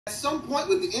At some point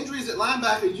with the injuries at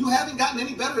linebacker, you haven't gotten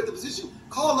any better at the position.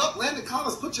 Call up Landon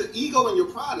Collins, put your ego and your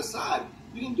pride aside.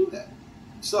 You didn't do that.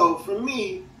 So for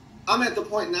me, I'm at the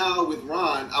point now with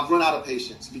Ron, I've run out of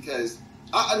patience because,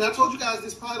 and I told you guys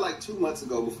this probably like 2 months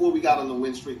ago before we got on the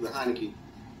win streak with Heineke,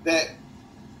 that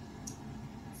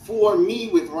for me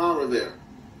with Ron Rivera,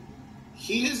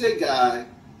 he is a guy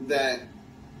that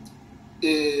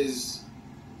is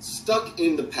stuck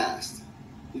in the past.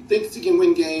 He thinks he can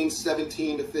win games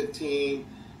 17-15,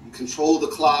 control the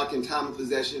clock and time of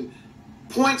possession.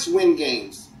 Points win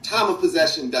games. Time of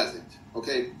possession doesn't.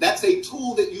 Okay, that's a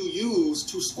tool that you use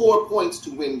to score points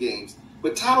to win games.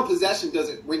 But time of possession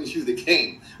doesn't win you the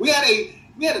game. We had a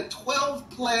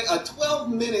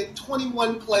 12-minute,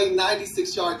 21-play,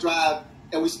 96-yard drive,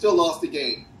 and we still lost the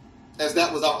game, as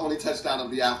that was our only touchdown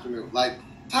of the afternoon. Like,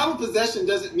 time of possession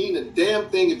doesn't mean a damn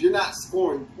thing if you're not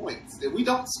scoring points. And we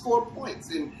don't score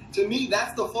points. And to me,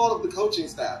 that's the fault of the coaching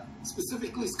staff,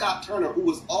 specifically Scott Turner, who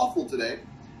was awful today,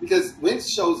 because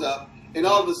Wentz shows up, and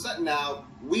all of a sudden now,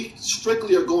 we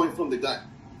strictly are going from the gun.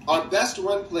 Our best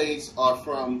run plays are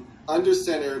from under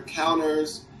center,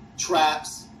 counters,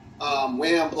 traps,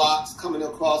 wham blocks coming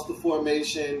across the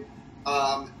formation,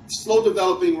 slow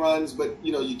developing runs, but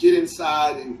you get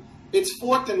inside and it's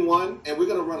 4th and 1, and we're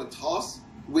going to run a toss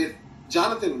with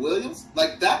Jonathan Williams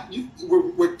like that.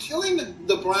 We're killing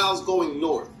the Browns going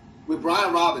north with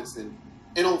Brian Robinson,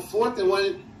 and on 4th and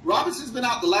 1, Robinson's been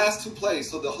out the last 2 plays,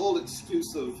 so the whole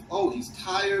excuse of, oh, he's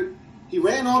tired. He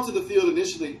ran onto the field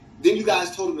initially. Then you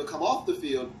guys told him to come off the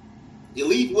field. You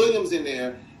leave Williams in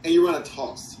there, and you run a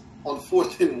toss on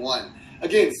 4th and 1.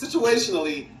 Again,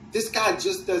 situationally, this guy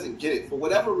just doesn't get it. For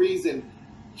whatever reason,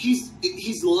 he's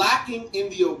lacking in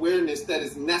the awareness that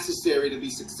is necessary to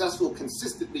be successful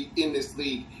consistently in this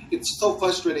league. It's so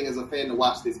frustrating as a fan to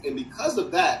watch this. And because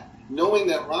of that, knowing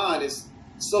that Ron is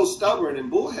so stubborn and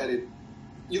bullheaded,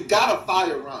 you've got to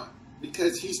fire Ron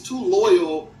because he's too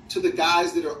loyal to the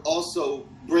guys that are also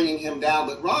bringing him down.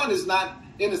 But Ron is not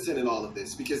innocent in all of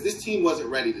this because this team wasn't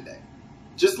ready today.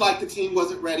 Just like the team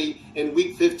wasn't ready in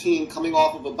Week 15 coming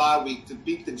off of a bye week to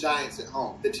beat the Giants at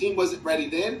home. The team wasn't ready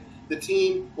then. The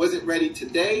team wasn't ready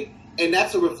today. And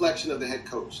that's a reflection of the head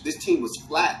coach. This team was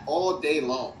flat all day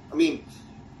long. I mean,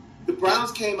 the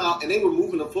Browns came out and they were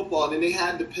moving the football, and then they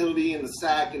had the penalty and the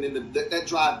sack, and then that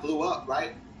drive blew up,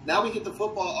 right? Now we get the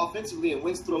football offensively, and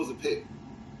Wentz throws a pick.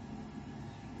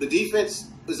 The defense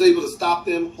is able to stop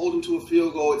them, hold them to a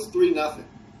field goal. It's 3-0.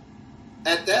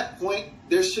 At that point,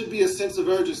 there should be a sense of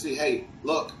urgency. Hey,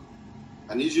 look,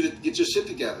 I need you to get your shit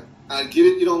together. I get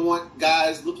it. You don't want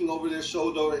guys looking over their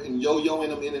shoulder and yo-yoing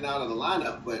them in and out of the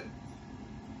lineup, but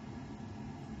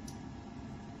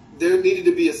there needed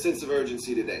to be a sense of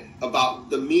urgency today about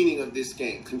the meaning of this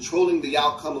game, controlling the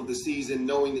outcome of the season,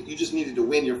 knowing that you just needed to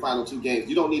win your final 2 games.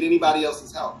 You don't need anybody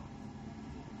else's help.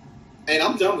 And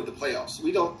I'm done with the playoffs.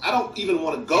 I don't even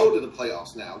want to go to the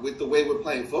playoffs now with the way we're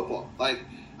playing football. Like,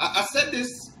 I said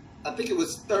this, I think it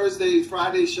was Thursday,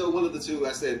 Friday show, one of the two.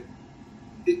 I said,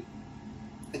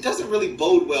 it doesn't really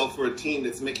bode well for a team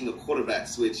that's making a quarterback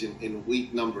switch in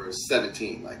week number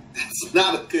 17. Like, that's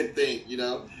not a good thing,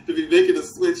 to be making a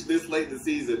switch this late in the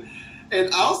season.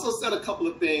 And I also said a couple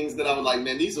of things that I was like,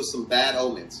 man, these are some bad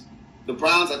omens. The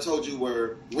Browns, I told you,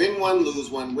 were win one, lose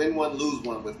one, win one, lose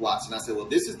one with Watson. I said, well,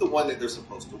 this is the one that they're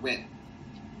supposed to win.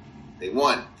 They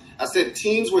won. I said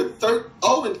teams were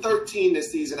 0-13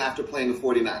 this season after playing the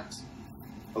 49ers,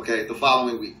 okay, the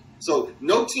following week. So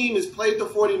no team has played the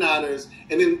 49ers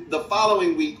and then the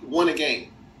following week won a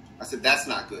game. I said, that's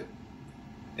not good.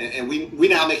 And we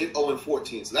now make it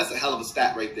 0-14. So that's a hell of a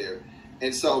stat right there.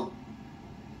 And so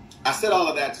I said all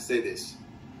of that to say this.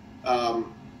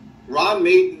 Ron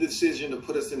made the decision to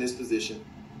put us in this position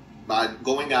by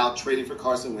going out, trading for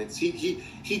Carson Wentz.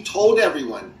 He told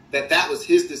everyone that was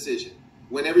his decision.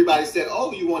 When everybody said,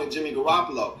 oh, you wanted Jimmy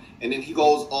Garoppolo. And then he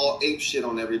goes all ape shit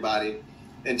on everybody.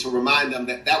 And to remind them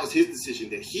that was his decision,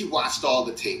 that he watched all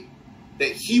the tape,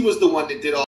 that he was the one that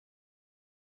did all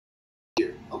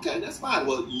here. Okay, that's fine.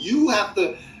 Well, you have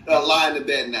to lie in the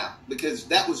bed now because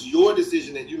that was your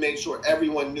decision that you made sure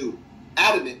everyone knew.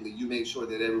 Adamantly, you made sure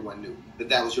that everyone knew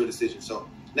that was your decision. So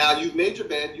now you've made your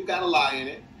bed. You got to lie in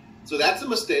it. So that's a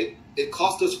mistake. It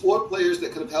cost us 4 players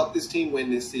that could have helped this team win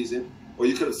this season. Or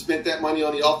you could have spent that money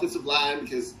on the offensive line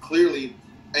because clearly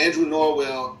Andrew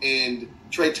Norwell and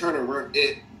Trey Turner weren't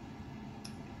it.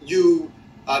 You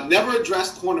never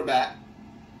addressed cornerback.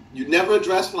 You never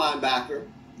addressed linebacker.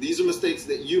 These are mistakes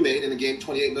that you made, and again,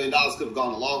 $28 million could have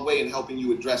gone a long way in helping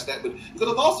you address that. But you could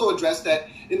have also addressed that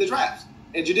in the draft,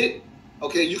 and you didn't.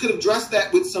 Okay, you could have addressed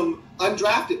that with some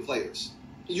undrafted players.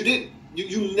 You didn't.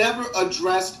 You never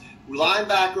addressed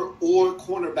linebacker or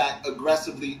cornerback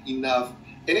aggressively enough,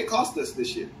 and it cost us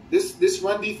this year. This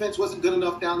run defense wasn't good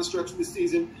enough down the stretch of the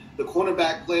season. The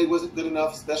cornerback play wasn't good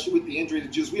enough, especially with the injury to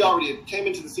Juice. We already came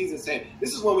into the season saying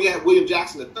this is when we had William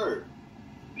Jackson III.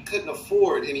 We couldn't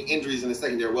afford any injuries in the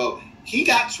secondary. Well, he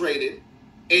got traded,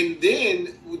 and then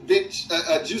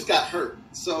Juice got hurt.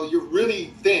 So you're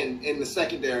really thin in the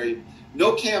secondary.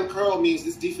 No Cam Curl means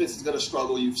this defense is going to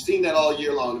struggle. You've seen that all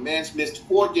year long. The man's missed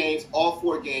 4 games, all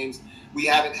 4 games. We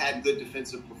haven't had good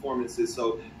defensive performances.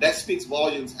 So that speaks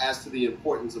volumes as to the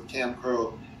importance of Cam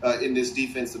Curl in this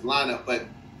defensive lineup. But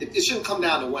it shouldn't come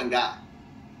down to one guy.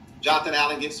 Jonathan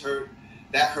Allen gets hurt.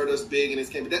 That hurt us big in this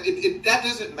game. But that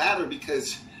doesn't matter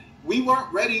because we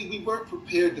weren't ready. We weren't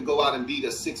prepared to go out and beat a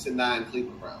 6-9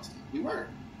 Cleveland Browns team. We weren't.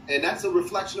 And that's a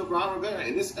reflection of Ron Rivera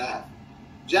and his staff.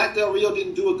 Jack Del Rio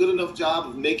didn't do a good enough job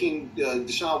of making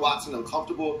Deshaun Watson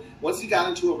uncomfortable. Once he got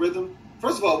into a rhythm,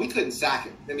 first of all, we couldn't sack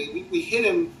him. I mean, we hit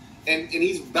him, and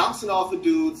he's bouncing off of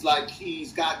dudes like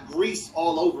he's got grease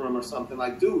all over him or something.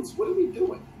 Like, dudes, what are we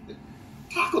doing?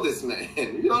 Tackle this man.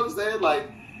 You know what I'm saying?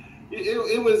 Like,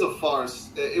 it was a farce.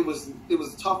 It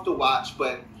was tough to watch,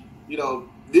 but, you know,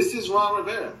 this is Ron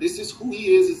Rivera. This is who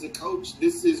he is as a coach.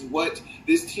 This is what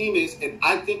this team is, and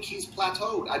I think he's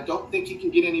plateaued. I don't think he can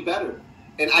get any better.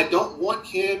 And I don't want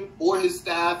him or his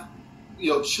staff, you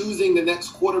know, choosing the next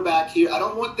quarterback here. I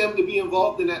don't want them to be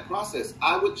involved in that process.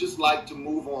 I would just like to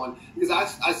move on because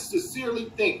I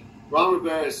sincerely think Ron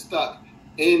Rivera is stuck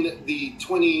in the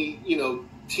 20,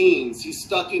 teens. He's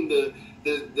stuck in the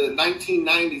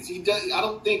 1990s. I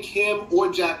don't think him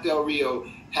or Jack Del Rio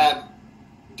have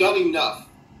done enough.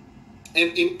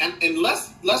 And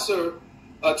lesser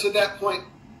to that point,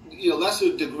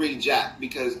 lesser degree Jack,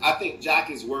 because I think Jack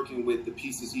is working with the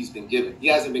pieces he's been given. He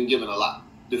hasn't been given a lot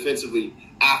defensively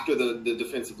after the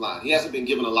defensive line. He hasn't been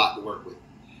given a lot to work with.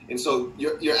 And so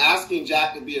you're asking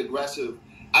Jack to be aggressive.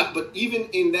 But even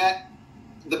in that,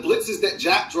 the blitzes that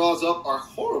Jack draws up are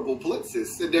horrible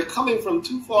blitzes. And they're coming from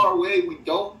too far away.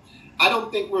 I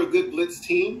don't think we're a good blitz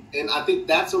team. And I think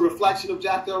that's a reflection of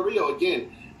Jack Del Rio.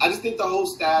 Again, I just think the whole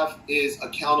staff is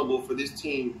accountable for this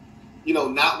team,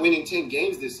 not winning 10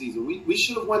 games this season. We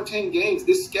should have won 10 games.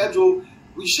 This schedule,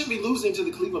 we should be losing to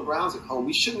the Cleveland Browns at home.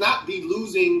 We should not be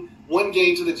losing one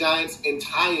game to the Giants and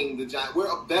tying the Giants. We're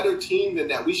a better team than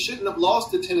that. We shouldn't have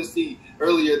lost to Tennessee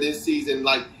earlier this season.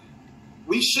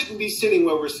 We shouldn't be sitting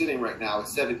where we're sitting right now at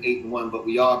 7-8-1, but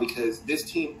we are because this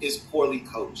team is poorly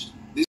coached.